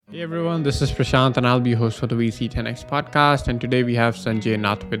Hey everyone, this is Prashant and I'll be your host for the VC10X podcast. And today we have Sanjay and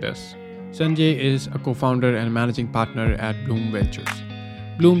Nath with us. Sanjay is a co founder and managing partner at Blume Ventures.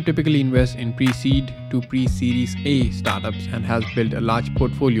 Blume typically invests in pre seed to pre series A startups and has built a large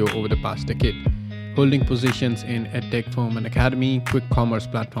portfolio over the past decade, holding positions in edtech firm and academy, quick commerce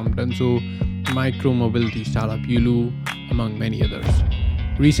platform Dunzo, micro mobility startup Yulu, among many others.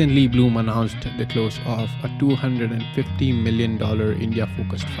 Recently, Blume announced the close of a $250 million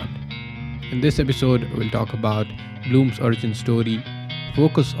India-focused fund. In this episode, we'll talk about Blume's origin story,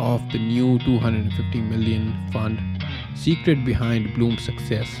 focus of the new $250 million fund, secret behind Blume's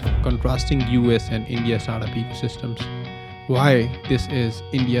success, contrasting US and India startup ecosystems, why this is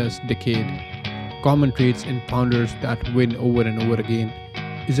India's decade, common traits in founders that win over and over again,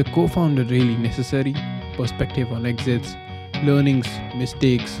 is a co-founder really necessary, perspective on exits, learnings,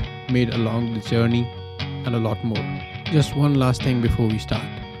 mistakes made along the journey, and a lot more. Just one last thing before we start.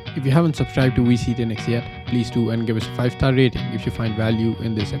 If you haven't subscribed to VC10X yet, please do and give us a 5-star rating if you find value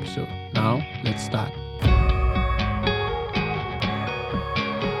in this episode. Now, let's start.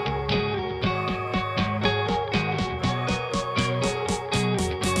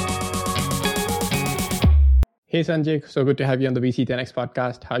 Hey Sanjay, so good to have you on the VC10X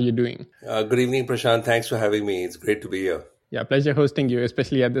podcast. How are you doing? Good evening, Prashant. Thanks for having me. It's great to be here. Yeah, pleasure hosting you,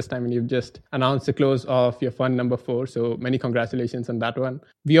 especially at this time when you've just announced the close of your fund number 4. So many congratulations on that one.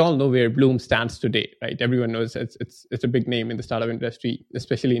 We all know where Blume stands today, right? Everyone knows it's a big name in the startup industry,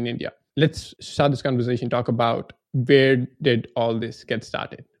 especially in India. Let's start this conversation, talk about where did all this get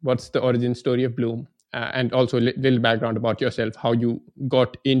started? What's the origin story of Blume? And also a little background about yourself, how you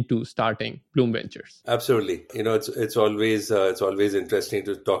got into starting Blume Ventures. Absolutely. It's always interesting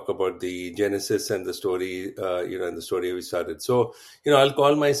to talk about the genesis and the story, and the story we started. So, I'll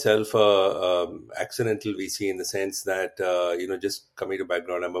call myself a accidental VC in the sense that, just coming to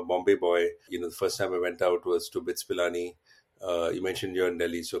background, I'm a Bombay boy. The first time I went out was to BITS Pilani. You mentioned you're in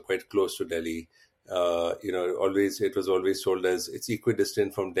Delhi, so quite close to Delhi. It was always told as it's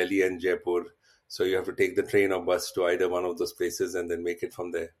equidistant from Delhi and Jaipur. So you have to take the train or bus to either one of those places and then make it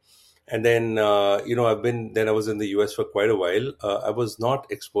from there. And then, I was in the US for quite a while. I was not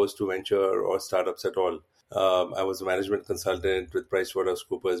exposed to venture or startups at all. I was a management consultant with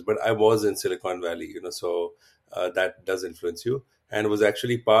PricewaterhouseCoopers, but I was in Silicon Valley, so that does influence you. And was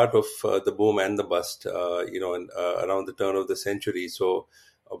actually part of the boom and the bust, around the turn of the century. So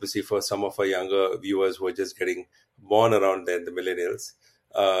obviously for some of our younger viewers who are just getting born around then, the millennials,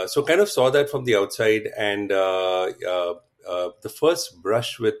 so kind of saw that from the outside, and the first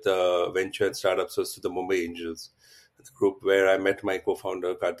brush with venture and startups was to the Mumbai Angels, the group where I met my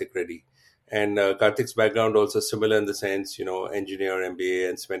co-founder Karthik Reddy. And Karthik's background also similar in the sense, engineer, MBA,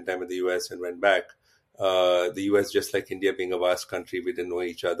 and spent time in the US and went back. The US, just like India being a vast country, we didn't know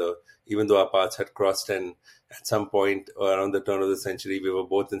each other, even though our paths had crossed. And at some point around the turn of the century, we were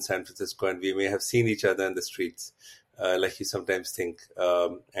both in San Francisco, and we may have seen each other in the streets. Like you sometimes think,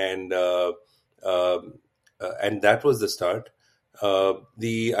 and that was the start.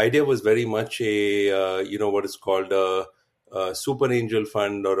 The idea was very much what is called a super angel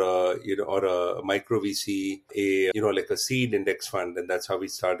fund or a micro VC, like a seed index fund, and that's how we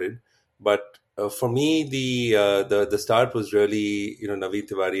started. But for me, the start was really Naveen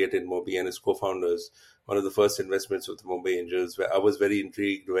Tiwari at InMobi and his co-founders. One of the first investments with the Mumbai Angels, where I was very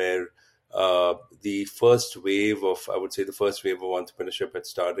intrigued, where the first wave of entrepreneurship had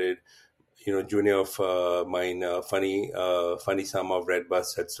started. Junior of mine, Funny Sama of Red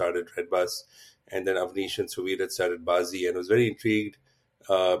Bus had started Red Bus, and then Avnish and Suvir had started Bazi, and I was very intrigued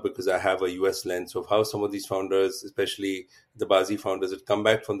because I have a US lens of how some of these founders, especially the Bazi founders, had come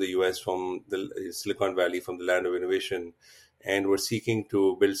back from the US, from the Silicon Valley, from the land of innovation, and were seeking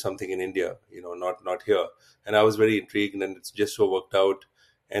to build something in India, not here. And I was very intrigued, and it's just so worked out.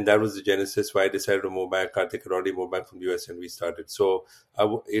 And that was the genesis why I decided to move back. Karthik had already moved back from the US and we started. So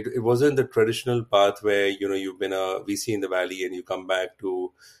it wasn't the traditional path where, you've been a VC in the Valley and you come back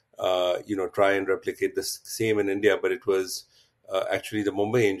to, try and replicate the same in India. But it was actually the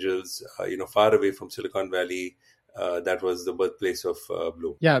Mumbai Angels, far away from Silicon Valley. That was the birthplace of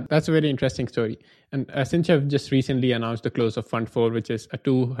Blume. Yeah, that's a very interesting story. And since you've just recently announced the close of Fund 4, which is a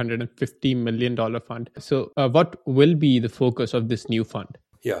 $250 million fund. So what will be the focus of this new fund?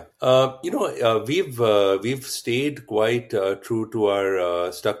 Yeah, we've stayed quite true to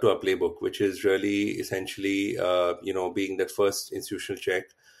our stuck to our playbook, which is really essentially being that first institutional check,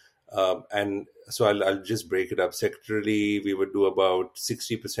 and so I'll just break it up. Sectorally, we would do about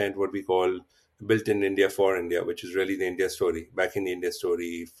 60% what we call built in India for India, which is really the India story, back in the India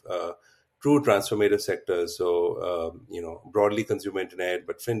story, true transformative sectors. So, broadly consumer internet,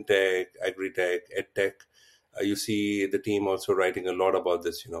 but fintech, agri-tech, edtech. You see the team also writing a lot about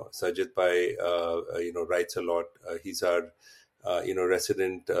this. Sajid Pai, writes a lot. He's our,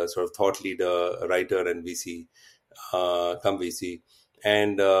 resident sort of thought leader, writer, and VC, come VC.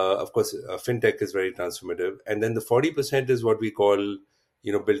 And of course, fintech is very transformative. And then the 40% is what we call,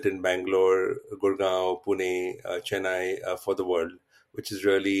 built in Bangalore, Gurgaon, Pune, Chennai, for the world, which is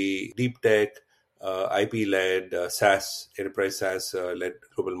really deep tech, IP-led, SaaS, enterprise SaaS-led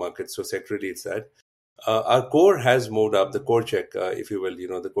global markets. So sectorally, it's that. Our core has moved up, the core check, if you will,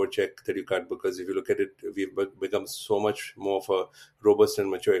 the core check that you cut, because if you look at it, we've become so much more of a robust and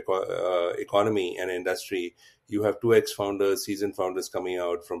mature economy and industry. You have 2X founders, seasoned founders coming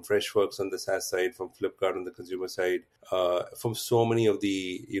out from Freshworks on the SaaS side, from Flipkart on the consumer side, from so many of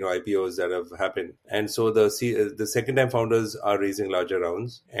the IPOs that have happened. And so the second-time founders are raising larger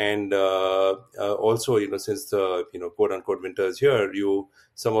rounds. And also, since the quote-unquote winter is here,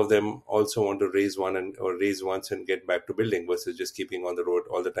 some of them also want to raise once and get back to building versus just keeping on the road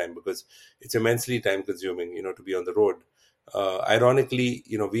all the time, because it's immensely time-consuming, to be on the road. Ironically,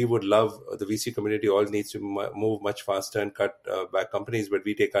 we would love, the VC community all needs to move much faster and cut back companies, but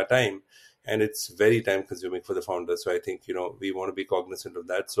we take our time, and it's very time consuming for the founders. So I think, we want to be cognizant of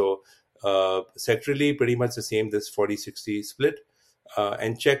that. So sectorally, pretty much the same, this 40-60 split.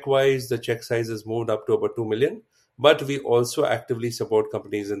 And check wise, the check size has moved up to about 2 million. But we also actively support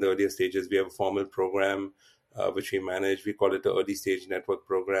companies in the earlier stages. We have a formal program which we manage. We call it the early stage network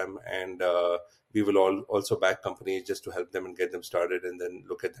program. And we will also back companies just to help them and get them started, and then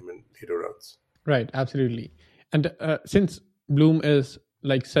look at them in later rounds. Right, absolutely. And since Blume is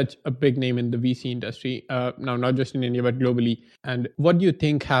like such a big name in the VC industry, now not just in India, but globally, and what do you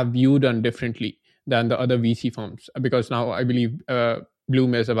think have you done differently than the other VC firms? Because now I believe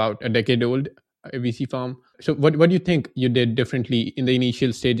Blume is about a decade old, a VC firm. So what do you think you did differently in the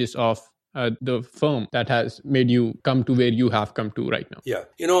initial stages of the firm that has made you come to where you have come to right now? Yeah,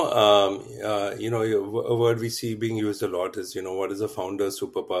 a word we see being used a lot is, what is a founder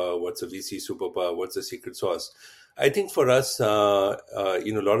superpower? What's a VC superpower? What's the secret sauce? I think for us, a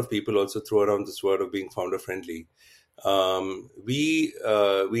lot of people also throw around this word of being founder friendly. We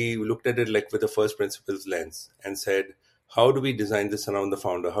looked at it like with the first principles lens and said, how do we design this around the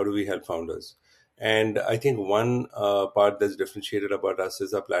founder? How do we help founders? And I think one part that's differentiated about us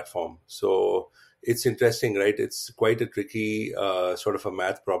is our platform. So it's interesting, right? It's quite a tricky sort of a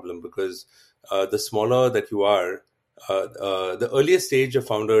math problem, because the smaller that you are, the earlier stage a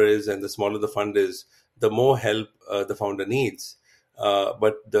founder is, and the smaller the fund is, the more help the founder needs,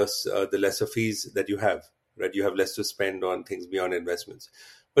 but the lesser fees that you have, right? You have less to spend on things beyond investments.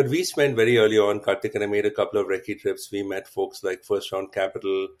 But we spent very early on, Karthik and I made a couple of recce trips. We met folks like First Round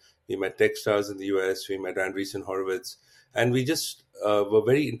Capital. We met Techstars in the US. We met Andreessen Horowitz. And we just were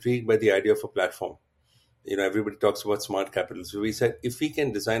very intrigued by the idea of a platform. Everybody talks about smart capital. So we said, if we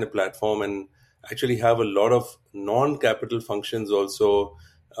can design a platform and actually have a lot of non-capital functions also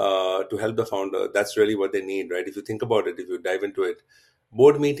to help the founder, that's really what they need, right? If you think about it, if you dive into it,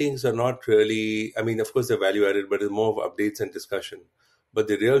 board meetings are not really, of course, they're value added, but it's more of updates and discussion. But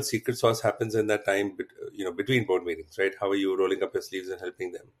the real secret sauce happens in that time, between board meetings, right? How are you rolling up your sleeves and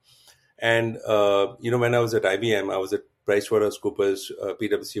helping them? And, when I was at IBM, I was at PricewaterhouseCoopers,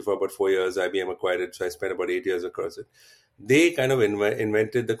 PwC for about 4 years. IBM acquired it, so I spent about 8 years across it. They kind of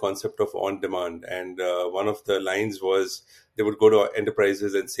invented the concept of on-demand. And one of the lines was, they would go to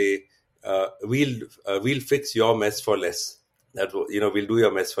enterprises and say, we'll fix your mess for less. That we'll do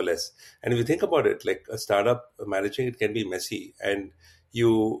your mess for less. And if you think about it, like a startup, managing it can be messy, and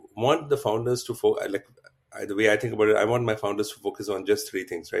you want the founders to the way I think about it, I want my founders to focus on just 3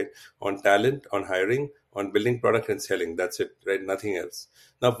 things, right? On talent, on hiring, on building product and selling. That's it, right? Nothing else.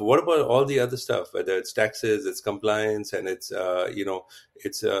 Now, what about all the other stuff? Whether it's taxes, it's compliance, and it's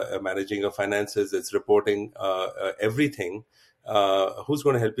managing your finances, it's reporting, everything. Who's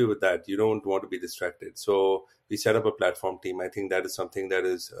going to help you with that? You don't want to be distracted. So we set up a platform team. I think that is something that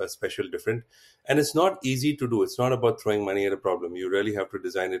is special, different. And it's not easy to do. It's not about throwing money at a problem. You really have to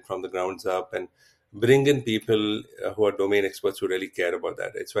design it from the grounds up and bring in people who are domain experts who really care about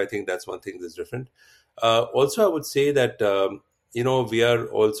that. Right? So I think that's one thing that's different. Also, I would say that, we are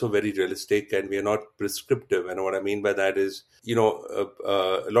also very realistic, and we are not prescriptive. And what I mean by that is, a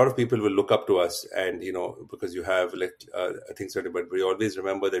lot of people will look up to us, and, because you have things, but we always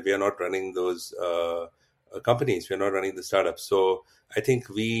remember that we are not running those companies. We are not running the startups. So I think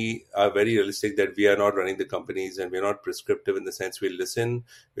we are very realistic that we are not running the companies, and we're not prescriptive in the sense we'll listen,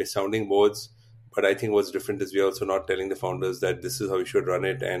 we're sounding boards. But I think what's different is we're also not telling the founders that this is how you should run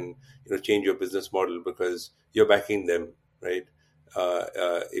it, and change your business model, because you're backing them, right?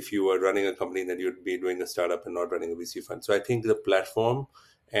 If you were running a company, then you'd be doing a startup and not running a VC fund. So I think the platform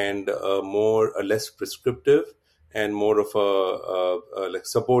and a less prescriptive and more of a like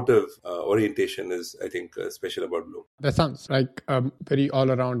supportive orientation is, I think, special about Blume. That sounds like very all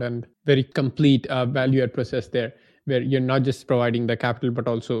around and very complete value add process there, where you're not just providing the capital but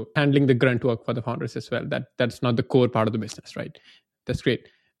also handling the grunt work for the founders as well. That's not the core part of the business, right? That's great.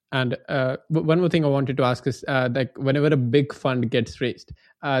 And one more thing I wanted to ask is like whenever a big fund gets raised,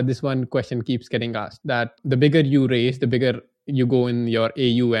 this one question keeps getting asked, that the bigger you raise, the bigger you go in your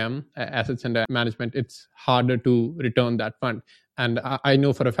AUM, assets under management, it's harder to return that fund. And I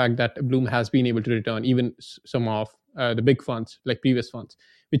know for a fact that Blume has been able to return even some of the big funds, like previous funds,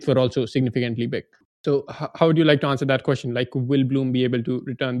 which were also significantly big. So how would you like to answer that question? Like, will Blume be able to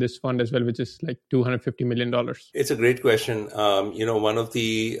return this fund as well, which is like $250 million? It's a great question. One of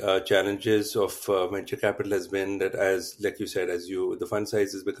the challenges of venture capital has been that, as like you said, the fund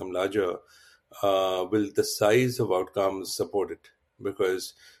size has become larger, will the size of outcomes support it?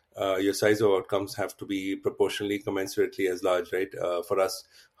 Because your size of outcomes have to be proportionally, commensurately as large, right? For us,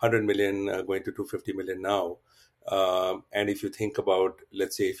 100 million going to 250 million now. And if you think about,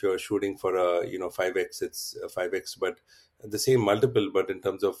 let's say, if you're shooting for a 5x, it's 5x, but the same multiple, but in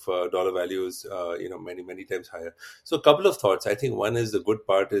terms of dollar values, many times higher. So a couple of thoughts. I think one is, the good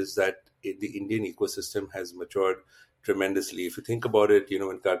part is that the Indian ecosystem has matured tremendously. If you think about it,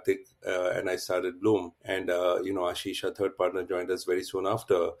 when Karthik and I started Blume, and Ashish, our third partner, joined us very soon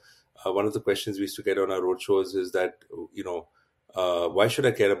after, one of the questions we used to get on our roadshows is that, why should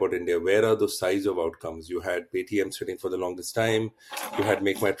I care about India? Where are those size of outcomes? You had Paytm sitting for the longest time. You had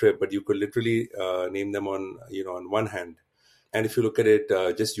Make My Trip, but you could literally name them on one hand. And if you look at it,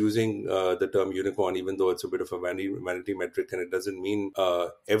 just using the term unicorn, even though it's a bit of a vanity metric, and it doesn't mean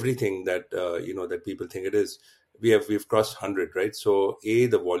everything that that people think it is, we've crossed 100, right? So the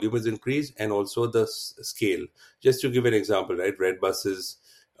volume has increased, and also the scale. Just to give an example, right? Redbus's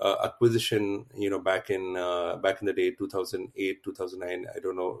acquisition, back in the day, 2008, 2009, I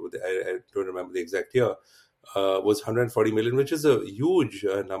don't know, I don't remember the exact year, was 140 million, which is a huge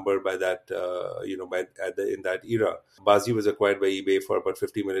number by that, in that era. Bazi was acquired by eBay for about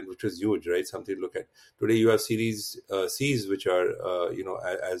 50 million, which was huge, right? Something to look at. Today, you have Series Cs, which are,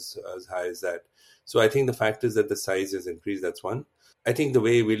 as high as that. So I think the fact is that the size has increased. That's one. I think the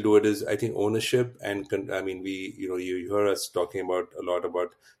way we'll do it is, I think ownership, and you hear us talking about a lot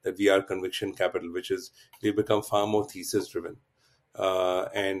about that we are conviction capital, which is we've become far more thesis driven.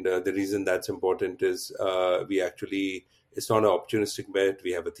 And the reason that's important is it's not an opportunistic bet.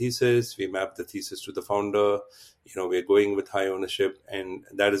 We have a thesis, we map the thesis to the founder, we're going with high ownership, and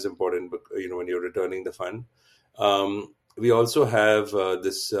that is important, when you're returning the fund. We also have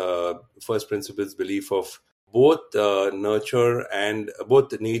this first principles belief of both nature and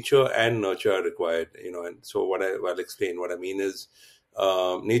nurture are required, and so I'll explain. What I mean is,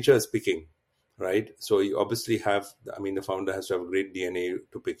 nature is picking, right? So you obviously the founder has to have a great DNA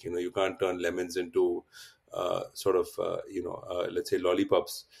to pick. You can't turn lemons into let's say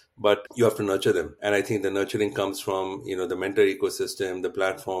lollipops, but you have to nurture them. And I think the nurturing comes from, the mentor ecosystem, the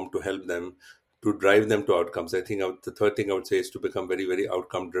platform to help them, to drive them to outcomes. I think the third thing I would say is to become very, very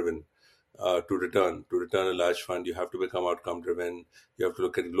outcome driven. To return a large fund, you have to become outcome driven. You have to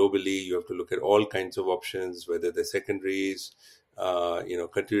look at globally. You have to look at all kinds of options, whether they're secondaries,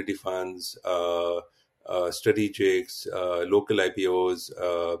 continuity funds, strategics, local IPOs,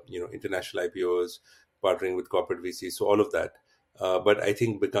 international IPOs, partnering with corporate VCs. So all of that. But I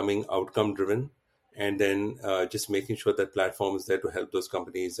think becoming outcome driven, and then just making sure that platform is there to help those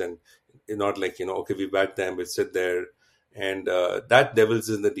companies, and not like, okay, we back them, we'll sit there. And that devil's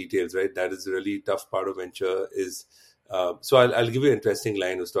in the details, right? That is a really tough part of venture. Is so I'll give you an interesting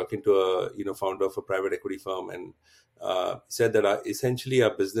line. I was talking to a founder of a private equity firm, and said that essentially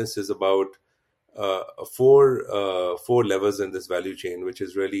our business is about four levers in this value chain, which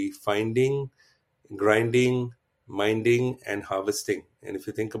is really finding, grinding, minding, and harvesting. And if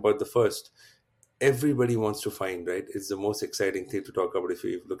you think about the first, everybody wants to find, right? It's the most exciting thing to talk about. If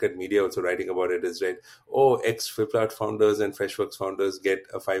you look at media also writing about it, is, right, ex-Flipkart founders and Freshworks founders get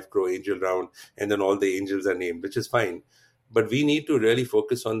a 5 crore angel round, and then all the angels are named, which is fine. But we need to really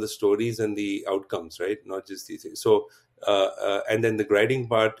focus on the stories and the outcomes, right? Not just these things. So, and then the grinding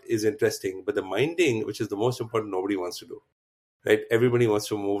part is interesting, but the minding, which is the most important, nobody wants to do, right? Everybody wants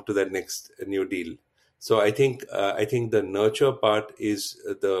to move to that next new deal. So I think the nurture part is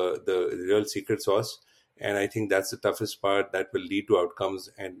the real secret sauce, And I think that's the toughest part that will lead to outcomes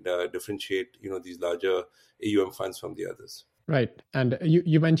and differentiate, these larger AUM funds from the others. Right. And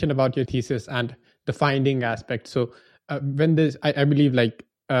you mentioned about your thesis and the finding aspect. So when this, I believe like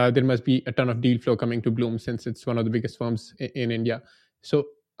there must be a ton of deal flow coming to Bloom since it's one of the biggest firms in India. So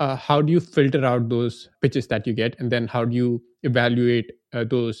how do you filter out those pitches that you get? And then how do you evaluate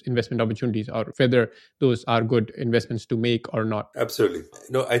those investment opportunities or whether those are good investments to make or not? Absolutely.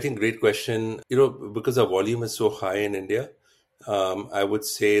 I think great question. Because our volume is so high in India, I would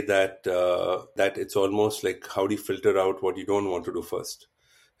say that it's almost like how do you filter out what you don't want to do first.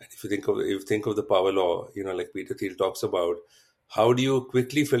 And if you think of the power law, like Peter Thiel talks about, how do you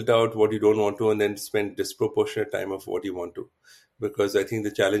quickly filter out what you don't want to and then spend disproportionate time of what you want to? Because I think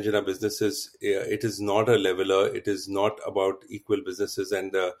the challenge in our business is it is not a leveler. It is not about equal businesses.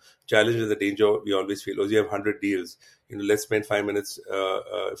 And the challenge and the danger we always feel is you have 100 deals. Let's spend 5 minutes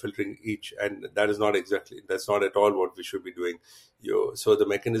filtering each. And that's not at all what we should be doing. So the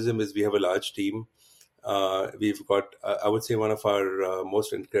mechanism is we have a large team. We've got, I would say, one of our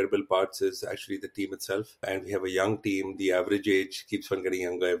most incredible parts is actually the team itself. And we have a young team. The average age keeps on getting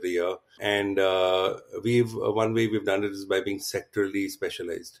younger every year. And one way we've done it is by being sectorally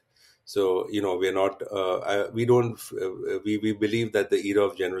specialized. So, we're not, we believe that the era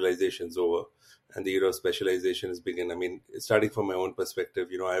of generalization is over and the era of specialization is begin. I mean, starting from my own perspective,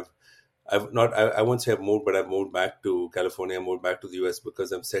 I've not, I won't say I've moved, but I've moved back to California, moved back to the US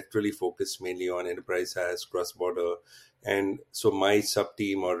because I'm sectorally focused mainly on enterprise SaaS, cross-border. And so my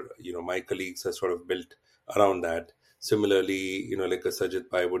sub-team or, my colleagues are sort of built around that. Similarly, like a Sajid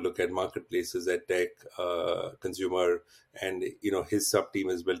Pai would look at marketplaces, at tech, consumer, and, his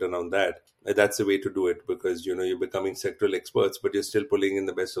sub-team is built around that. And that's the way to do it because, you're becoming sectoral experts, but you're still pulling in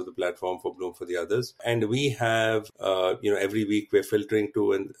the best of the platform for Bloom for the others. And we have, every week we're filtering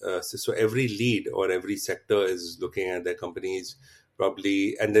to, and so every lead or every sector is looking at their companies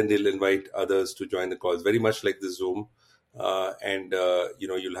probably, and then they'll invite others to join the calls, very much like the Zoom.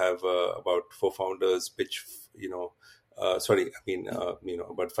 You'll have about 4 founders pitch,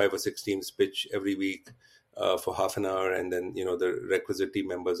 about 5 or 6 teams pitch every week for half an hour, and then the requisite team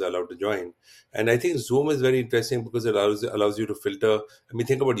members are allowed to join. And I think Zoom is very interesting because it allows you to filter. I mean,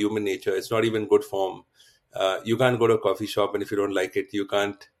 think about human nature. It's not even good form. You can't go to a coffee shop, and if you don't like it, you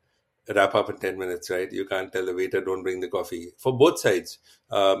can't wrap up in 10 minutes, right? You can't tell the waiter, don't bring the coffee. For both sides,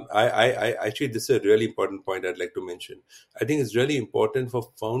 I actually, this is a really important point I'd like to mention. I think it's really important for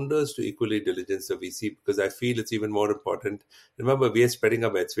founders to equally diligence the VC because I feel it's even more important. Remember, we are spreading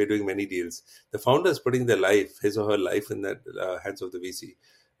our bets. We're doing many deals. The founder is putting their life, his or her life, in the hands of the VC.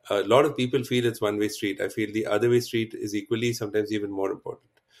 A lot of people feel it's one-way street. I feel the other way street is equally, sometimes even more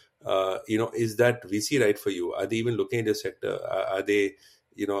important. Is that VC right for you? Are they even looking at your sector? Are they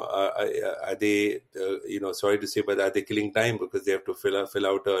are they sorry to say, but are they killing time because they have to fill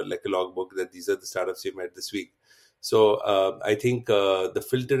out a logbook that these are the startups you met this week? So I think the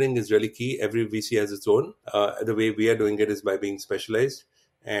filtering is really key. Every VC has its own. The way we are doing it is by being specialized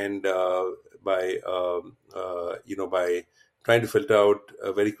and by trying to filter out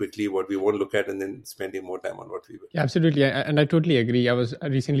very quickly what we won't look at and then spending more time on what we will. Yeah, absolutely. And I totally agree. I was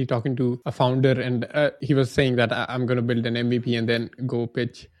recently talking to a founder and he was saying that I'm going to build an MVP and then go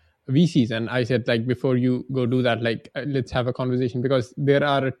pitch VCs. And I said, like, before you go do that, let's have a conversation because there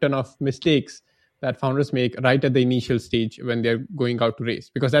are a ton of mistakes that founders make right at the initial stage when they're going out to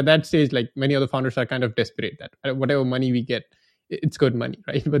raise. Because at that stage, like many other founders are kind of desperate that whatever money we get, it's good money,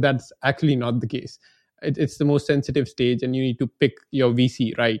 right? But that's actually not the case. It's the most sensitive stage and you need to pick your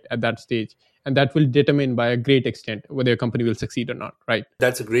VC right at that stage. And that will determine by a great extent whether your company will succeed or not, right?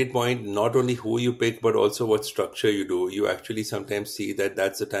 That's a great point. Not only who you pick, but also what structure you do. You actually sometimes see that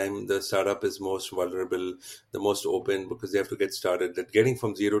that's the time the startup is most vulnerable, the most open, because they have to get started. That getting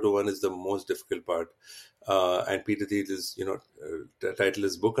from 0 to 1 is the most difficult part. And Peter Thiel's, title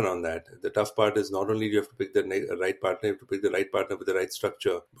his book around that. The tough part is not only do you have to pick the right partner, you have to pick the right partner with the right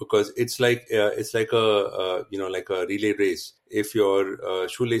structure, because it's like a relay race. If your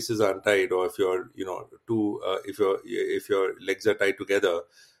shoelaces are untied, or if if your legs are tied together,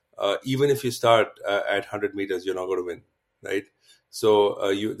 even if you start at 100 meters, you're not going to win, right? So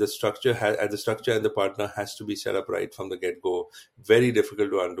the structure and the partner has to be set up right from the get-go. Very difficult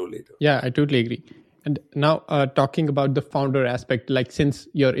to undo later. Yeah, I totally agree. And now talking about the founder aspect, like since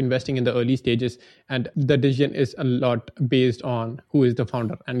you're investing in the early stages and the decision is a lot based on who is the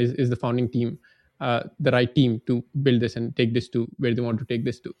founder and is the founding team the right team to build this and take this to where they want to take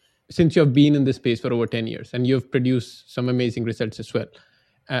this to. Since you've been in this space for over 10 years and you've produced some amazing results as well,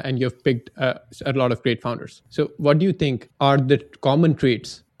 and you've picked a lot of great founders. So what do you think are the common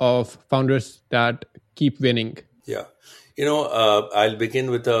traits of founders that keep winning? Yeah. I'll begin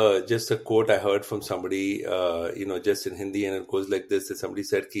with just a quote I heard from somebody, just in Hindi, and it goes like this: that somebody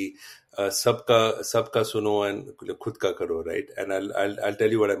said ki sabka suno and khud ka karo, right? And I'll tell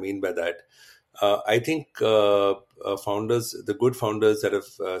you what I mean by that. I think founders, the good founders that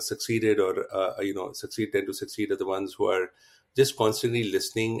have succeeded or tend to succeed are the ones who are just constantly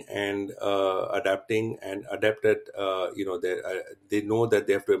listening and adapting and adapt at they know that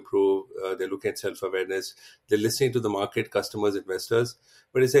they have to improve. They're looking at self-awareness. They're listening to the market, customers, investors.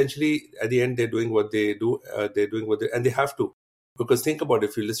 But essentially, at the end, they're doing what they do. They're doing what they, and they have to. Because think about it,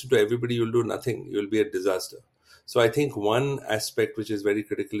 if you listen to everybody, you'll do nothing. You'll be a disaster. So I think one aspect which is very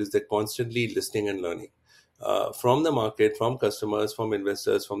critical is they're constantly listening and learning from the market, from customers, from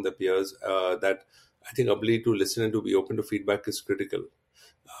investors, from the peers. That I think ability to listen and to be open to feedback is critical.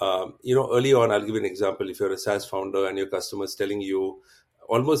 Early on, I'll give you an example. If you're a SaaS founder and your customer's telling you,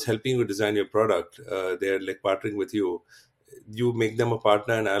 almost helping you design your product, they're like partnering with you. You make them a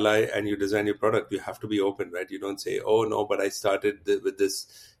partner and ally, and you design your product. You have to be open, right? You don't say, "Oh no, but I started with this,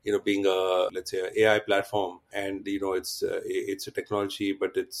 being a, let's say, an AI platform, and it's a technology,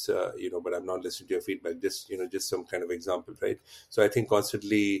 but but I'm not listening to your feedback." Just some kind of example, right? So I think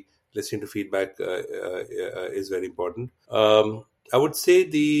constantly listening to feedback is very important. I would say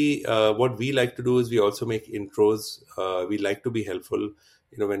the what we like to do is we also make intros. We like to be helpful.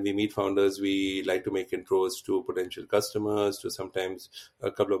 When we meet founders, we like to make intros to potential customers, to sometimes a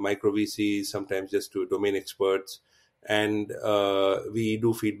couple of micro VCs, sometimes just to domain experts. And we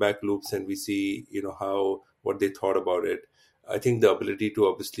do feedback loops and we see, what they thought about it. I think the ability to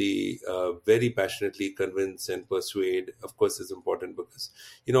obviously very passionately convince and persuade, of course, is important because,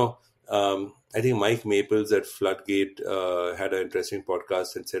 I think Mike Maples at Floodgate had an interesting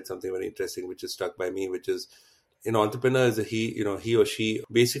podcast and said something very interesting, which is stuck by me, which is, entrepreneur is he or she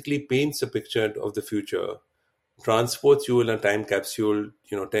basically paints a picture of the future, transports you in a time capsule,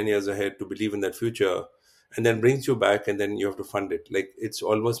 10 years ahead to believe in that future, and then brings you back, and then you have to fund it. Like it's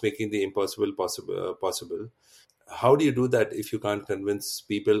almost making the impossible possible. How do you do that if you can't convince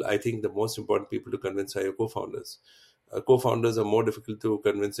people? I think the most important people to convince are your co-founders. Co-founders are more difficult to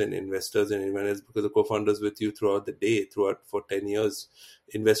convince than investors and anyone else because the co-founders with you throughout the day, throughout for 10 years.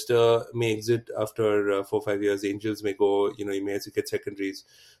 Investor may exit after 4 or 5 years. Angels may go, you may get secondaries.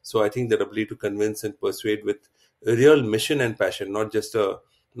 So I think that ability to convince and persuade with a real mission and passion, not just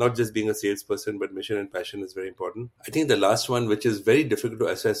being a salesperson, but mission and passion is very important. I think the last one, which is very difficult to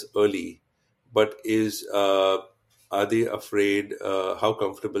assess early, but is are they afraid? How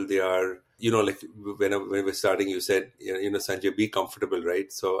comfortable they are? Like when we're starting, you said, Sanjay, be comfortable,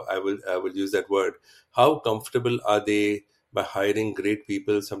 right? So I will use that word. How comfortable are they by hiring great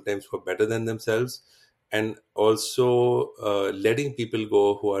people, sometimes who are better than themselves, and also letting people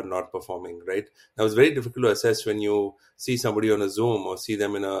go who are not performing, right? Now, it's very difficult to assess when you see somebody on a Zoom or see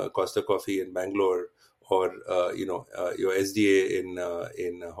them in a Costa Coffee in Bangalore or, your SDA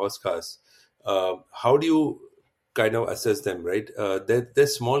in Horsecars. How do you kind of assess them, right? They're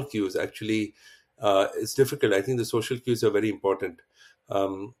small cues. Actually, it's difficult. I think the social cues are very important.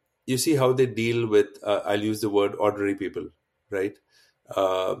 You see how they deal with, I'll use the word ordinary people, right?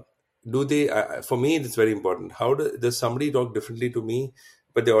 Do they, for me, it's very important. How does somebody talk differently to me,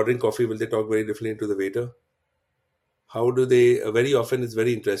 but they're ordering coffee? Will they talk very differently to the waiter? How do they, very often it's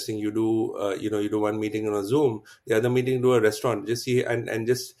very interesting. You do, you do one meeting on a Zoom, the other meeting to a restaurant. Just see, and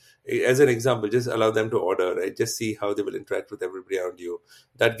just as an example, just allow them to order, right? Just see how they will interact with everybody around you.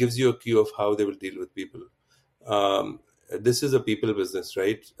 That gives you a cue of how they will deal with people. This is a people business,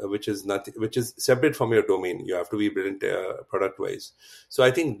 right? Which is separate from your domain. You have to be brilliant product wise. So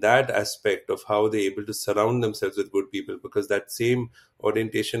I think that aspect of how they're able to surround themselves with good people, because that same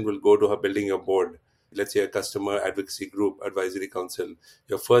orientation will go to building your board. Let's say a customer advocacy group, advisory council,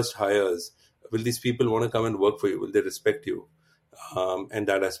 your first hires. Will these people want to come and work for you? Will they respect you? And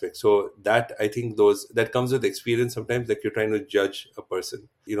that aspect. So that, I think that comes with experience sometimes, like you're trying to judge a person.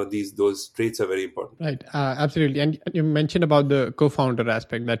 Those traits are very important. Right. Absolutely. And you mentioned about the co-founder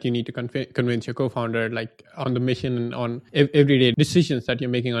aspect, that you need to convince your co-founder, like on the mission and on everyday decisions that you're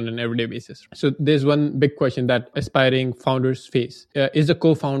making on an everyday basis. So there's one big question that aspiring founders face. Is a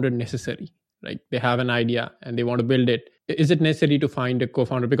co-founder necessary? Like they have an idea and they want to build it. Is it necessary to find a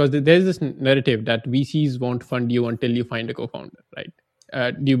co-founder? Because there's this narrative that VCs won't fund you until you find a co-founder, right?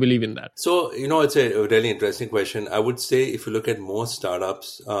 Do you believe in that? So, it's a really interesting question. I would say if you look at most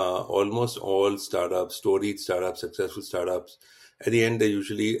startups, almost all startups, storied startups, successful startups, at the end, they're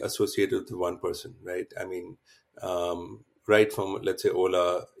usually associated with one person, right? I mean, right from, let's say,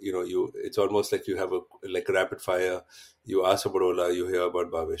 Ola. It's almost like you have a rapid fire. You ask about Ola, you hear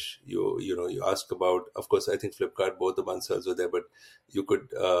about Bhavish. You ask about, of course, I think Flipkart, both the Bansals were there, but you could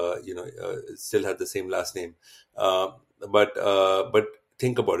still have the same last name. But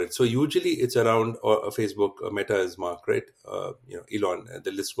think about it. So usually it's around, or Facebook, Meta is Mark, right? Elon,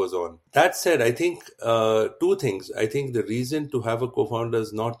 the list goes on. That said, I think two things. I think the reason to have a co-founder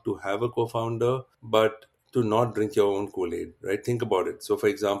is not to have a co-founder, but to not drink your own Kool-Aid, right? Think about it. So, for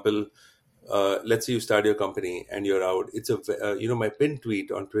example, let's say you start your company and you're out. My pinned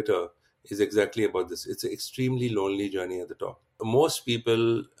tweet on Twitter is exactly about this. It's an extremely lonely journey at the top. Most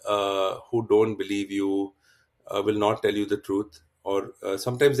people who don't believe you will not tell you the truth. Or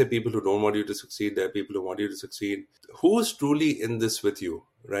sometimes there are people who don't want you to succeed. There are people who want you to succeed. Who's truly in this with you,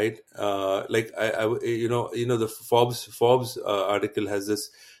 right? Like the Forbes article has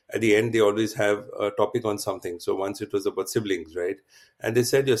this. At the end, they always have a topic on something. So once it was about siblings, right? And they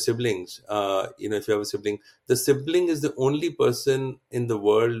said your siblings. If you have a sibling, the sibling is the only person in the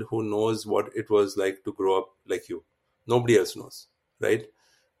world who knows what it was like to grow up like you. Nobody else knows, right?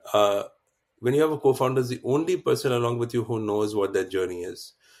 Uh, when you have a co-founder, is the only person along with you who knows what that journey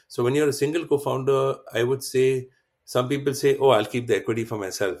is. So when you're a single co-founder, I would say, some people say, oh, I'll keep the equity for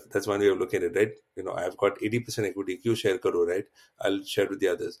myself. That's one way of looking at it, right? I've got 80% equity. You share karo, right? I'll share with the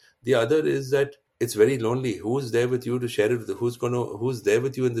others. The other is that it's very lonely. Who's there with you to share it with? Who's there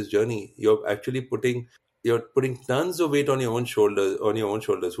with you in this journey? You're putting tons of weight on your own shoulders.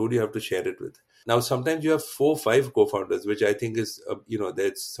 Who do you have to share it with? Now, sometimes you have 4, 5 co-founders, which I think is,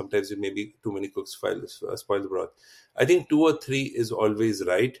 that's sometimes it may be too many cooks spoil the broth. I think 2 or 3 is always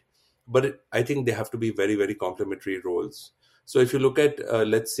right, but I think they have to be very, very complementary roles. So if you look at,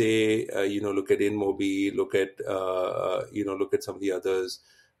 let's say, look at InMobi, look at some of the others.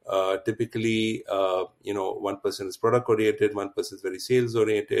 Typically, one person is product oriented, one person is very sales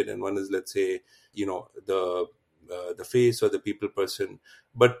oriented, and one is, let's say, the face or the people person.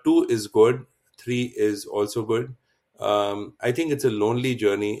 But 2 is good, 3 is also good. I think it's a lonely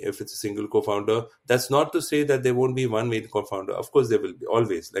journey if it's a single co-founder. That's not to say that there won't be one main co-founder. Of course, there will be,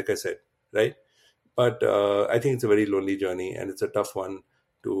 always, like I said, right? But I think it's a very lonely journey, and it's a tough one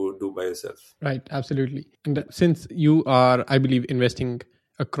to do by yourself. Right, absolutely. And since you are, I believe, investing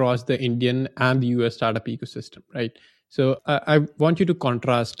across the Indian and the US startup ecosystem, right? So I want you to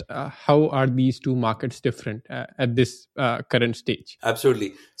contrast how are these two markets different at this current stage?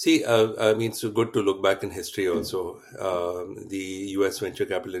 Absolutely. See, it's good to look back in history also. The US venture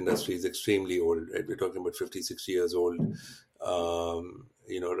capital industry is extremely old, right? We're talking about 50, 60 years old.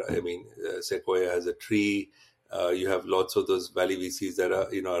 Sequoia has a tree. You have lots of those valley VCs that are,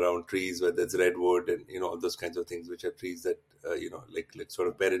 around trees, where there's redwood and, all those kinds of things, which are trees that, like sort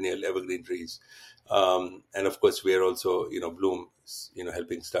of perennial evergreen trees. And of course, we are also, Blume,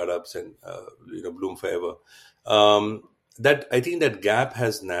 helping startups and, Bloom Forever. That I think that gap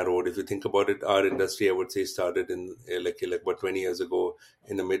has narrowed. If you think about it, our industry, I would say, started in like about 20 years ago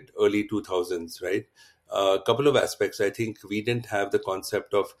in the early 2000s, right? A couple of aspects. I think we didn't have the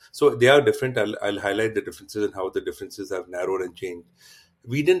concept of, so they are different. I'll highlight the differences and how the differences have narrowed and changed.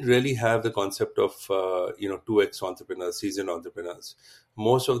 We didn't really have the concept of 2x entrepreneurs, seasoned entrepreneurs.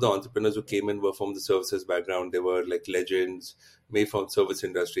 Most of the entrepreneurs who came in were from the services background. They were like legends, made from service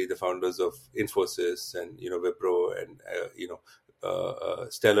industry, the founders of Infosys and Wipro and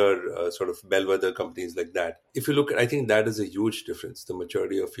stellar sort of bellwether companies like that. If you look at, I think that is a huge difference. The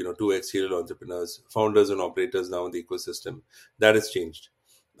maturity of 2x serial entrepreneurs, founders and operators now in the ecosystem, that has changed.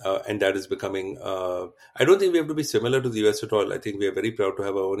 And that is becoming, I don't think we have to be similar to the US at all. I think we are very proud to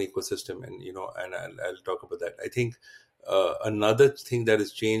have our own ecosystem, and and I'll talk about that. I think another thing that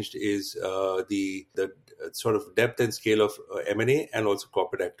has changed is the sort of depth and scale of M&A and also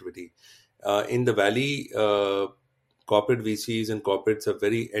corporate activity. In the Valley, corporate VCs and corporates are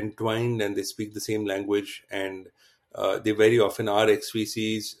very entwined, and they speak the same language, and they very often are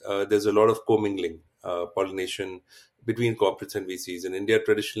ex-VCs. There's a lot of commingling, pollination between corporates and VCs. In India,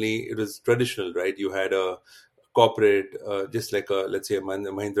 traditionally, it was traditional, right? You had a corporate, just like let's say a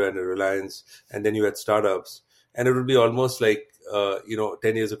Mahindra and a Reliance, and then you had startups, and it would be almost like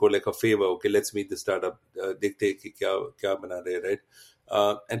 10 years ago, like a favor. Okay, let's meet the startup. Dekhte hai ki kya bana rahe,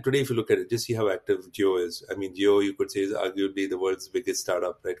 right? And today, if you look at it, just see how active Jio is. I mean, Jio, you could say, is arguably the world's biggest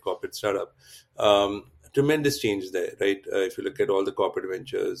startup, right? Corporate startup. Tremendous change there, right? If you look at all the corporate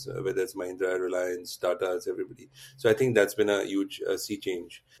ventures, whether it's Mahindra, Reliance, Tata's, everybody. So I think that's been a huge sea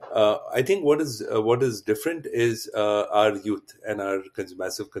change. I think what is different is our youth and our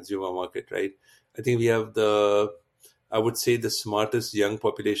massive consumer market, right? I think we have I would say, the smartest young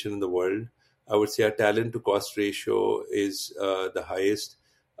population in the world. I would say our talent to cost ratio is the highest.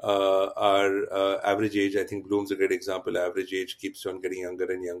 Our average age, I think Blume's a great example. Average age keeps on getting younger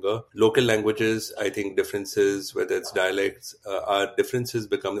and younger. Local languages, I think differences, whether it's dialects, our differences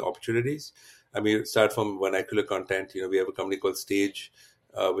become the opportunities. I mean, start from vernacular content. We have a company called Stage,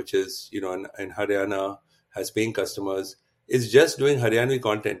 which is, in Haryana, has paying customers. It's just doing Haryani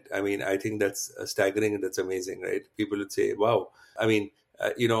content. I mean, I think that's staggering and that's amazing, right? People would say, wow. I mean,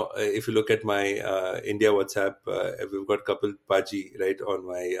 if you look at my India WhatsApp, we've got couple Paji, right, on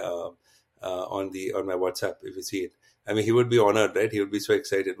my on my WhatsApp. If you see it, I mean, he would be honored, right? He would be so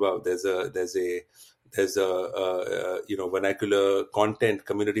excited. Wow, there's a vernacular content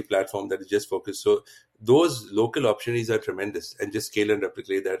community platform that is just focused. So those local opportunities are tremendous, and just scale and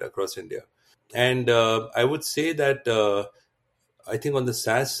replicate that across India. And I would say that I think on the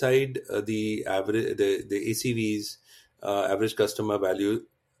SaaS side, the average the ACVs, average customer value,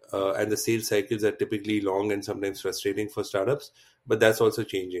 and the sales cycles are typically long and sometimes frustrating for startups. But that's also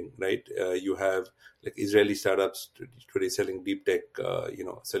changing, right? You have like Israeli startups today selling deep tech,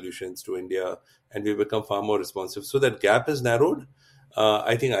 solutions to India, and we've become far more responsive. So that gap is narrowed.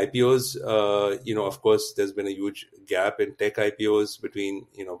 I think IPOs, of course, there's been a huge gap in tech IPOs between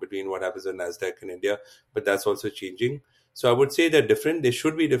what happens in Nasdaq in India, but that's also changing. So I would say they're different. They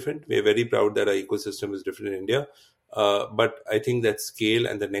should be different. We're very proud that our ecosystem is different in India. But I think that scale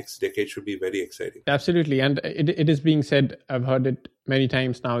and the next decade should be very exciting. Absolutely. And it is being said, I've heard it many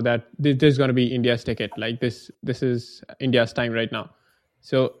times now, that this is going to be India's ticket. Like this is India's time right now.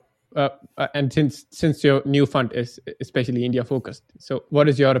 So, and since your new fund is especially India focused, so what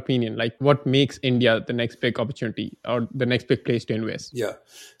is your opinion? Like, what makes India the next big opportunity or the next big place to invest? Yeah.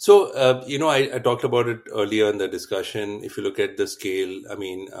 So, I talked about it earlier in the discussion. If you look at the scale, I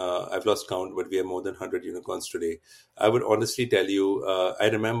mean, I've lost count, but we have more than 100 unicorns today. I would honestly tell you, I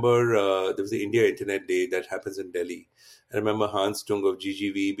remember there was the India Internet Day that happens in Delhi. I remember Hans Tung of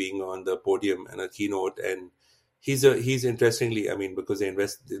GGV being on the podium and a keynote, and he's interestingly, I mean, because they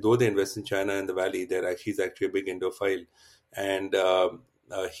invest in China and the Valley, he's actually a big Indophile, and I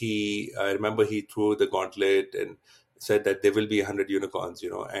remember he threw the gauntlet and said that there will be 100 unicorns,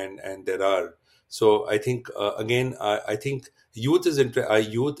 and there are. So I think again, I think youth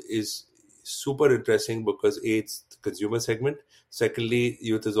is super interesting because it's the consumer segment. Secondly,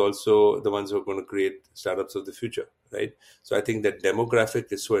 youth is also the ones who are going to create startups of the future, right? So I think that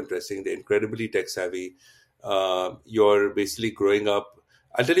demographic is so interesting. They're incredibly tech savvy. You're basically growing up.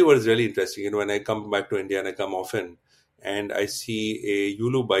 I'll tell you what is really interesting. When I come back to India, and I come often, and I see a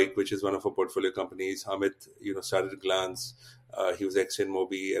Yulu bike, which is one of our portfolio companies. Hamid, started Glance. He was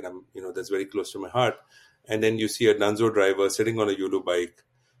ex-Mobi, and that's very close to my heart. And then you see a Danzo driver sitting on a Yulu bike,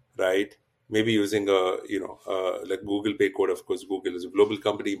 right? Maybe using like Google Pay code. Of course, Google is a global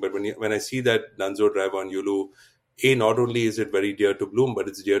company, but when I see that Danzo driver on Yulu, not only is it very dear to Blume, but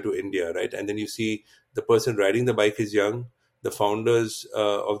it's dear to India, right? And then you see the person riding the bike is young, the founders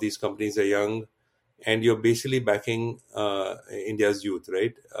of these companies are young, and you're basically backing India's youth,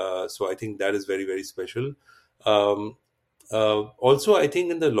 right? So I think that is very, very special. Also, I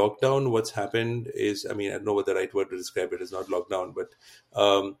think in the lockdown, what's happened is, I mean, I don't know what the right word to describe it is, not lockdown, but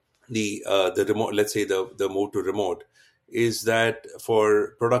the remote, let's say the move to remote, is that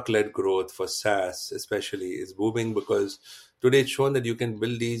for product-led growth, for SaaS especially, is booming because today it's shown that you can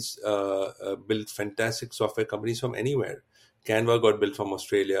build fantastic software companies from anywhere. Canva got built from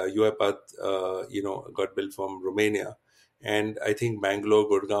Australia. UiPath, got built from Romania. And I think Bangalore,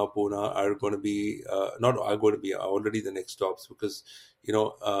 Gurgaon, Pune are going to be, not are going to be, are already the next stops because,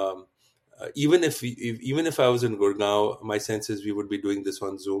 even if I was in Gurgaon, my sense is we would be doing this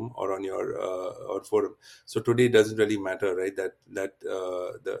on Zoom or on your or forum. So today it doesn't really matter, right? That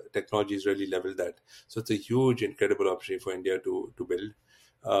the technology has really leveled that. So it's a huge, incredible opportunity for India to build.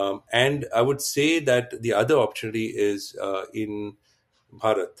 And I would say that the other opportunity is in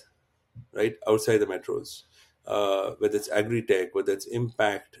Bharat, right, outside the metros. Whether it's agri-tech, whether it's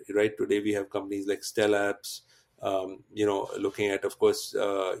impact, right? Today we have companies like Stellapps, looking at, of course,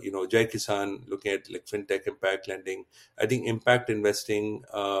 Jai Kisan, looking at like fintech impact lending. I think impact investing,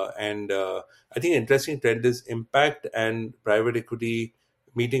 and I think an interesting trend is impact and private equity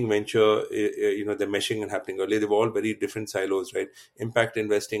meeting venture, they're meshing and happening earlier. They were all very different silos, right? Impact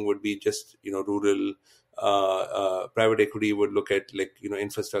investing would be just, rural. Private equity would look at like,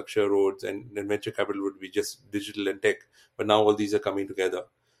 infrastructure, roads, and then venture capital would be just digital and tech. But now all these are coming together.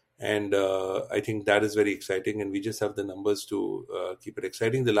 And I think that is very exciting. And we just have the numbers to keep it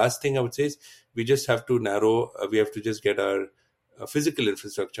exciting. The last thing I would say is we just have to we have to just get our physical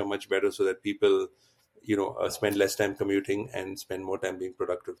infrastructure much better so that people, spend less time commuting and spend more time being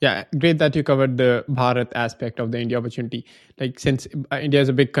productive. Yeah, great that you covered the Bharat aspect of the India opportunity. Like, since India is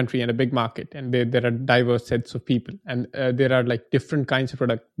a big country and a big market, and there are diverse sets of people, and there are like different kinds of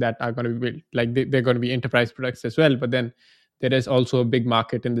products that are going to be built. Like, they're going to be enterprise products as well, but then there is also a big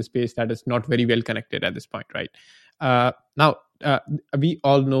market in the space that is not very well connected at this point, right? Now, we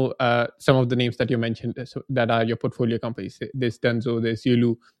all know some of the names that you mentioned, so that are your portfolio companies. There's Dunzo, there's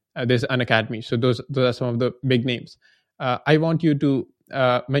Yulu, there's Unacademy. So those are some of the big names. I want you to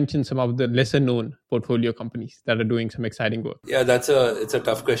mention some of the lesser known portfolio companies that are doing some exciting work. Yeah, it's a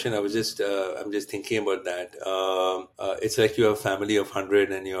tough question. I'm just thinking about that. It's like you have a family of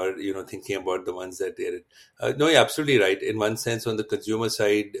 100 and you're thinking about the ones that did it. No, you're absolutely right. In one sense, on the consumer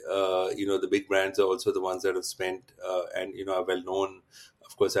side, the big brands are also the ones that have spent and are well known.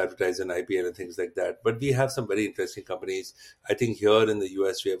 Of course, advertise and IPL and things like that. But we have some very interesting companies. I think here in the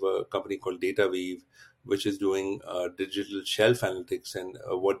US, we have a company called DataWeave, which is doing digital shelf analytics. And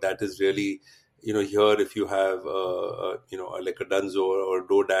what that is really, here, if you have, like a Dunzo or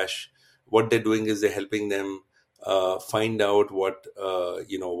DoorDash, what they're doing is they're helping them find out what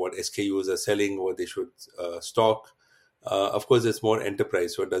SKUs are selling, what they should stock. Of course, it's more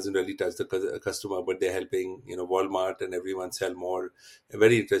enterprise, so it doesn't really touch the customer, but they're helping, Walmart and everyone sell more. A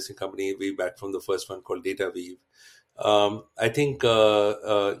very interesting company. We backed from the first one called DataWeave. I think,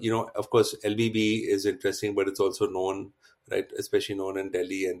 of course, LBB is interesting, but it's also known, right? Especially known in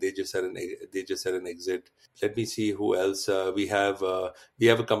Delhi, and they just had an exit. Let me see who else we have. We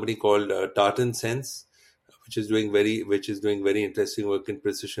have a company called Tartan Sense, which is doing very interesting work in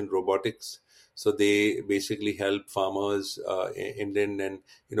precision robotics. So they basically help farmers in India and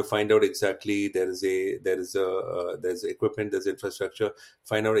find out exactly there's equipment, there's infrastructure,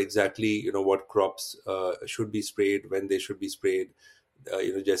 find out exactly what crops should be sprayed, when they should be sprayed.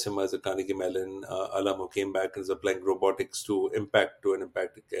 Jessima is a Carnegie Mellon alum who came back and is applying robotics to an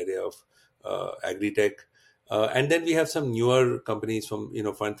impacted area of agri-tech. And then we have some newer companies from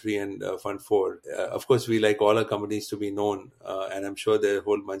Fund 3 and Fund 4. Of course, we like all our companies to be known, and I'm sure there are a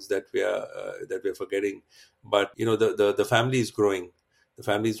whole bunch that we're forgetting. But the family is growing. The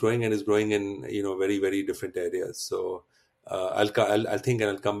family is growing and is growing in very, very different areas. So I'll think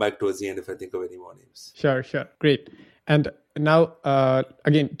and I'll come back towards the end if I think of any more names. Sure, great. And now,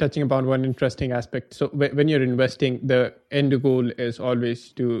 again, touching upon one interesting aspect. So when you're investing, the end goal is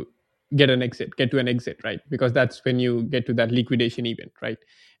always to get to an exit, right? Because that's when you get to that liquidation event, right?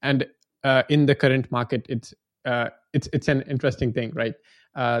 And in the current market, it's an interesting thing, right?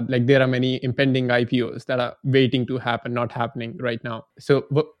 Like, there are many impending IPOs that are waiting to happen, not happening right now. So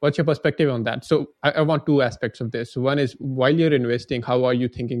what's your perspective on that? So I want two aspects of this. One is, while you're investing, how are you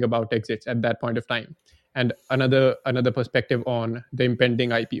thinking about exits at that point of time? And another perspective on the impending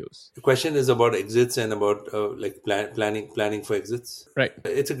IPOs. The question is about exits and about planning for exits. Right.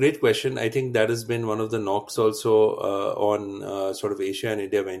 It's a great question. I think that has been one of the knocks also on sort of Asia and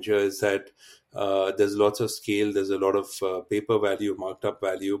India venture, is that there's lots of scale, there's a lot of paper value, marked up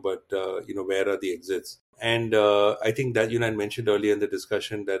value, but where are the exits? And I think that I mentioned earlier in the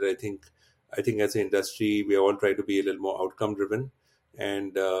discussion that I think as an industry we all try to be a little more outcome driven.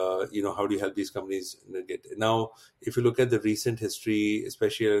 And how do you help these companies get now? If you look at the recent history,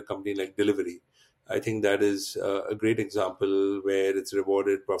 especially at a company like Delivery, I think that is a great example where it's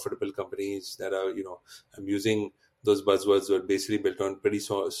rewarded profitable companies that are I'm using those buzzwords, were basically built on pretty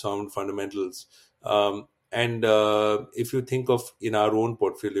sound fundamentals. And if you think of in our own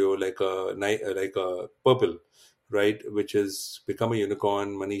portfolio, like a Purple, right, which has become a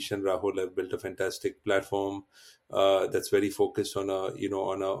unicorn. Manish and Rahul have built a fantastic platform that's very focused on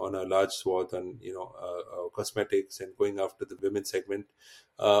a large swath on cosmetics and going after the women segment.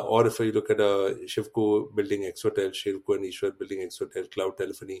 Or if you look at Shivco building X-Hotel, Shivco and Ishwar building X-Hotel, cloud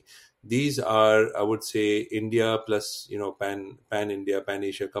telephony. These are, I would say, India plus pan India, pan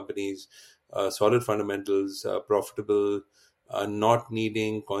Asia companies, solid fundamentals, profitable. Not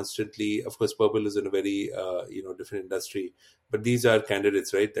needing constantly. Of course, Purple is in a very different industry, but these are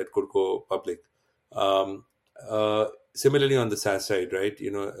candidates, right, that could go public. Similarly, on the SaaS side, right,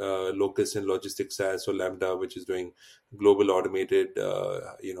 Locus and Logistics SaaS, or Lambda, which is doing global automated,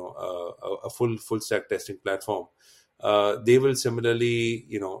 a full stack testing platform. They will similarly,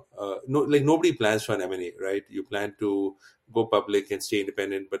 nobody plans for an M&A, right? You plan to go public and stay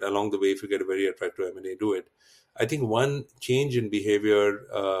independent, but along the way, if you get a very attractive M&A, do it. I think one change in behavior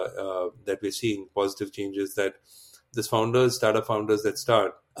that we're seeing, positive changes, that these startup founders that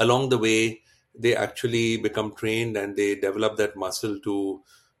start, along the way, they actually become trained and they develop that muscle to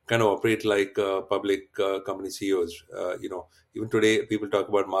kind of operate like public company CEOs. Even today, people talk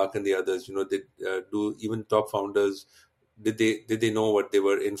about Mark and the others. They do even top founders. Did they know what they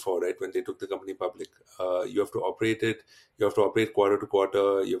were in for, right, when they took the company public? You have to operate it. You have to operate quarter to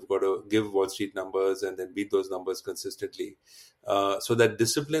quarter. You've got to give Wall Street numbers and then beat those numbers consistently. So that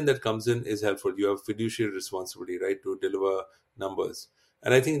discipline that comes in is helpful. You have fiduciary responsibility, right, to deliver numbers.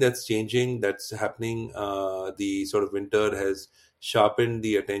 And I think that's changing. That's happening. The sort of winter has sharpened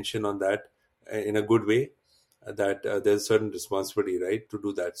the attention on that in a good way. That there's certain responsibility, right, to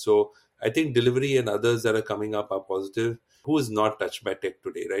do that. So I think delivery and others that are coming up are positive. Who is not touched by tech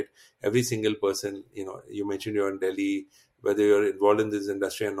today, right? Every single person, you mentioned you're in Delhi, whether you're involved in this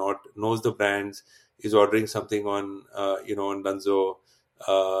industry or not, knows the brands, is ordering something on Dunzo,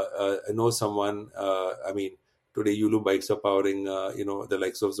 knows someone. I mean, today Yulu bikes are powering, the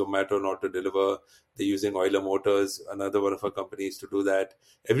likes of Zomato not to deliver. They're using Euler Motors, another one of our companies, to do that.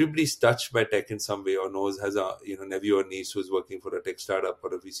 Everybody's touched by tech in some way, or has a nephew or niece who's working for a tech startup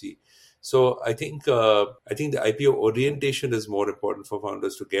or a VC. So I think the IPO orientation is more important for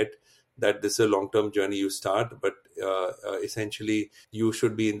founders to get. That this is a long-term journey you start, but essentially you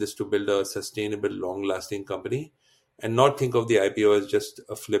should be in this to build a sustainable, long-lasting company, and not think of the IPO as just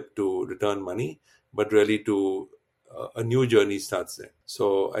a flip to return money, but really to a new journey starts there.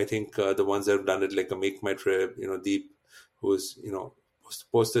 So I think the ones that have done it, like a Make My Trip, Deep, who's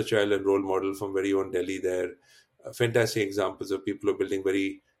poster child and role model from very own Delhi, there, fantastic examples of people who are building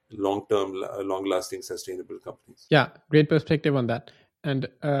very long-term, long-lasting, sustainable companies. Yeah, great perspective on that. And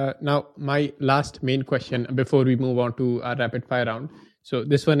now my last main question before we move on to our rapid fire round. So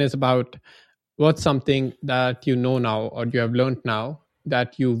this one is about what's something that you know now or you have learned now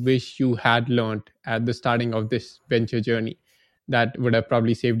that you wish you had learned at the starting of this venture journey that would have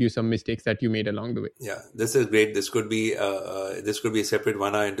probably saved you some mistakes that you made along the way. Yeah, this is great. This could be a separate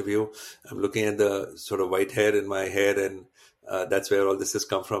 1 hour interview. I'm looking at the sort of white hair in my hair, and that's where all this has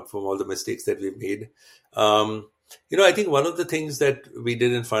come from all the mistakes that we've made. I think one of the things that we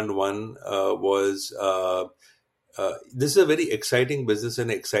did in Fund One was this is a very exciting business and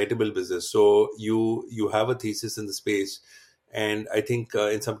excitable business. So you have a thesis in the space, and I think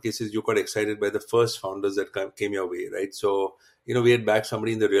in some cases you got excited by the first founders that came your way, right? So we had backed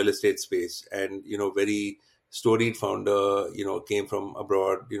somebody in the real estate space, and very storied founder, came from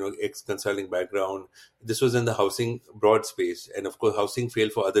abroad, ex-consulting background. This was in the housing broad space. And of course, housing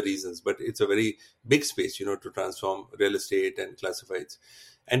failed for other reasons, but it's a very big space, to transform real estate and classifieds.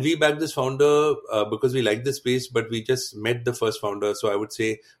 And we backed this founder because we liked the space, but we just met the first founder. So I would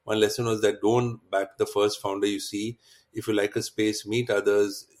say one lesson was that don't back the first founder you see. If you like a space, meet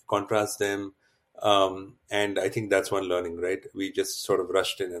others, contrast them. And I think that's one learning, right? We just sort of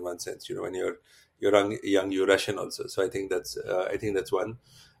rushed in one sense, when you're young, you rush in also. So I think that's one.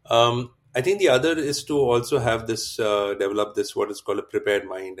 I think the other is to also have this, develop this, what is called a prepared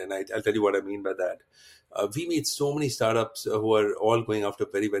mind. And I'll tell you what I mean by that. We meet so many startups who are all going after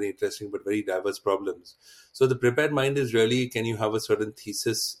very, very interesting but very diverse problems. So the prepared mind is really, can you have a certain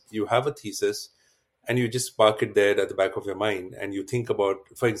thesis? You have a thesis, and you just park it there at the back of your mind, and you think about,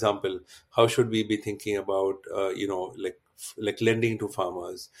 for example, how should we be thinking about, like lending to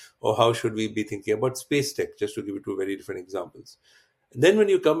farmers, or how should we be thinking about space tech, just to give you two very different examples. Then when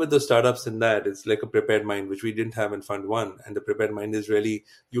you come with those startups in that, it's like a prepared mind, which we didn't have in Fund One. And the prepared mind is really,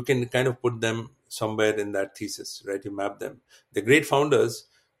 you can kind of put them somewhere in that thesis, right? You map them. They're great founders,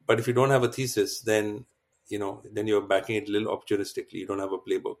 but if you don't have a thesis, then you're backing it a little opportunistically. You don't have a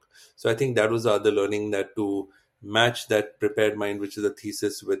playbook. So I think that was the other learning, that to match that prepared mind, which is a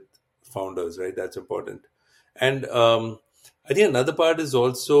thesis, with founders, right? That's important. And I think another part is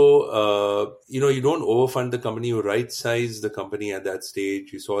also, you don't overfund the company, you right size the company at that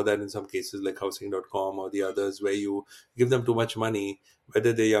stage. You saw that in some cases like housing.com or the others, where you give them too much money,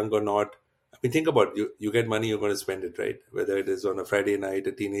 whether they're young or not. I mean, think about it. You get money, you're going to spend it, right? Whether it is on a Friday night,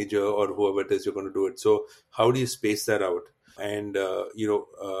 a teenager, or whoever it is, you're going to do it. So how do you space that out? And,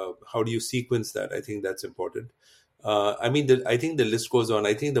 how do you sequence that? I think that's important. I think the list goes on.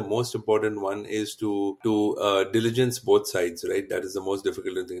 I think the most important one is to diligence both sides, right? That is the most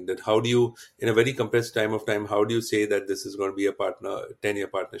difficult thing. That how do you, in a very compressed time, how do you say that this is going to be a 10-year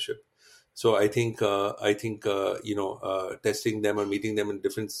partnership? So I think testing them or meeting them in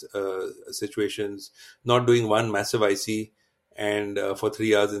different situations, not doing one massive IC and for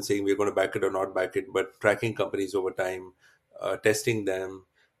 3 hours and saying we're going to back it or not back it, but tracking companies over time, testing them,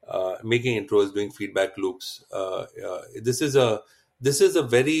 making intros, doing feedback loops. This is a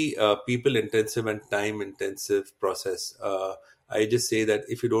very people intensive and time intensive process. I just say that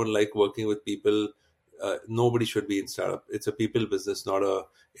if you don't like working with people, nobody should be in startup. It's a people business,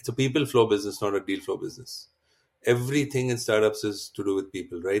 it's a people flow business, not a deal flow business. Everything in startups is to do with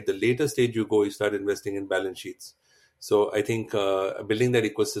people, right? The later stage you go, you start investing in balance sheets. So I think building that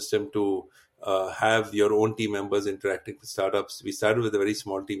ecosystem to have your own team members interacting with startups. We started with a very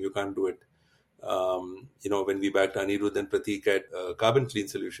small team. You can't do it. When we backed Anirudh and Pratik at Carbon Clean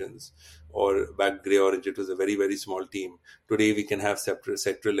Solutions or backed Grey Orange, it was a very, very small team. Today, we can have separate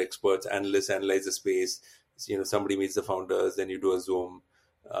sectoral experts, analysts, analyze the space. Somebody meets the founders, then you do a Zoom.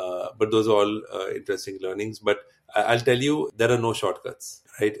 But those are all interesting learnings. But I'll tell you, there are no shortcuts,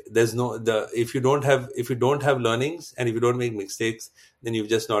 right? There's if you don't have learnings and if you don't make mistakes, then you've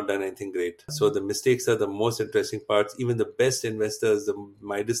just not done anything great. So the mistakes are the most interesting parts. Even the best investors, the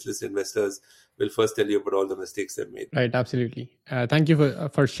Midas list investors, will first tell you about all the mistakes they've made. Right, absolutely. Thank you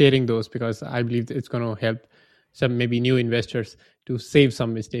for sharing those, because I believe it's going to help some maybe new investors to save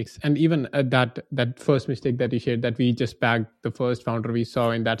some mistakes. And even that first mistake that you shared, that we just bagged the first founder we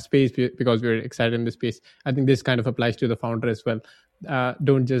saw in that space because we were excited in the space. I think this kind of applies to the founder as well.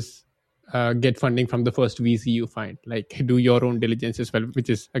 Don't just get funding from the first VC you find. Like, do your own diligence as well, which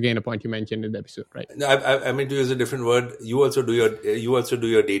is again a point you mentioned in the episode, right? No, I meant to use a different word. You also do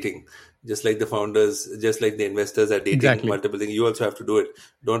your dating, just like the founders, just like the investors are dating multiple things. You also have to do it.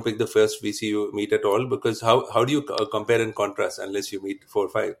 Don't pick the first VC you meet at all, because how do you compare and contrast unless you meet 4 or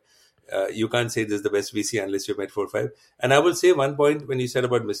 5? You can't say this is the best VC unless you met 4 or 5. And I will say one point when you said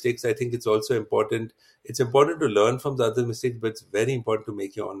about mistakes, I think it's also important. It's important to learn from the other mistakes, but it's very important to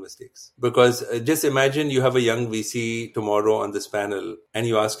make your own mistakes. Because just imagine you have a young VC tomorrow on this panel and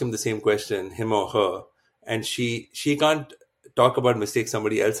you ask him the same question, him or her, and she can't talk about mistakes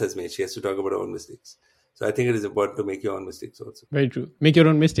somebody else has made. She has to talk about her own mistakes. So I think it is important to make your own mistakes also. Very true. Make your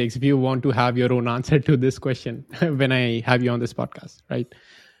own mistakes if you want to have your own answer to this question when I have you on this podcast, right?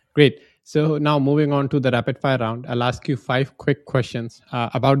 Great. So now moving on to the rapid fire round, I'll ask you 5 quick questions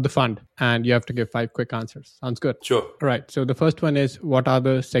about the fund, and you have to give 5 quick answers. Sounds good? Sure. All right. So the first one is, what are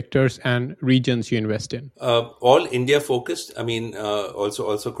the sectors and regions you invest in? All India focused. I mean,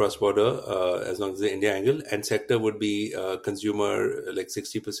 also cross border, as long as the India angle. And sector would be consumer, like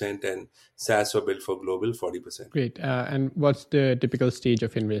 60%, and SaaS or built for global, 40%. Great. And what's the typical stage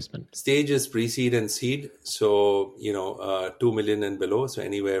of investment? Stage is pre-seed and seed. So 2 million and below. So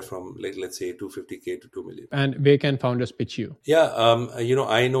anywhere from, like, let's say 250K to 2 million. And where can founders pitch you? Yeah,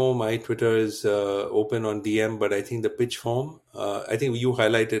 I know my Twitter is open on DM, but I think the pitch form, I think you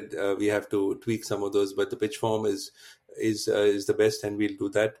highlighted, we have to tweak some of those, but the pitch form is the best, and we'll do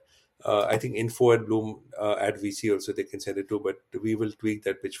that. I think info at Blume at VC also they can send it to, but we will tweak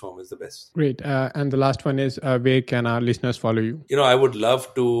that pitch form is the best. Great. And the last one is, where can our listeners follow you? I would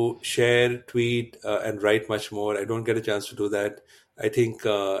love to share, tweet, and write much more. I don't get a chance to do that. I think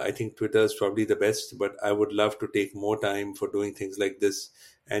Twitter is probably the best, but I would love to take more time for doing things like this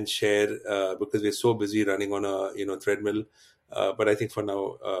and share because we're so busy running on a treadmill. But I think for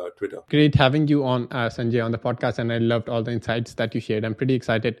now, Twitter. Great having you on, Sanjay, on the podcast, and I loved all the insights that you shared. I'm pretty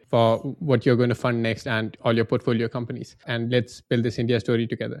excited for what you're going to fund next and all your portfolio companies. And let's build this India story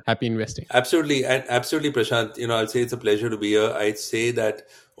together. Happy investing. Absolutely. And absolutely, Prashant. I'll say it's a pleasure to be here. I'd say that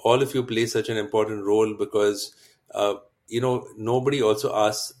all of you play such an important role because, nobody also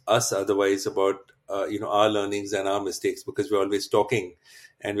asks us otherwise about, our learnings and our mistakes, because we're always talking.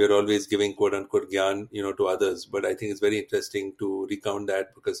 And we're always giving quote unquote gyan, to others. But I think it's very interesting to recount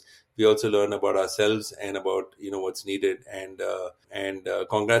that because we also learn about ourselves and about, what's needed. And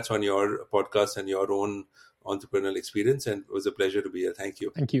congrats on your podcast and your own entrepreneurial experience. And it was a pleasure to be here. Thank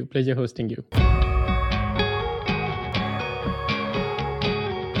you. Thank you. Pleasure hosting you.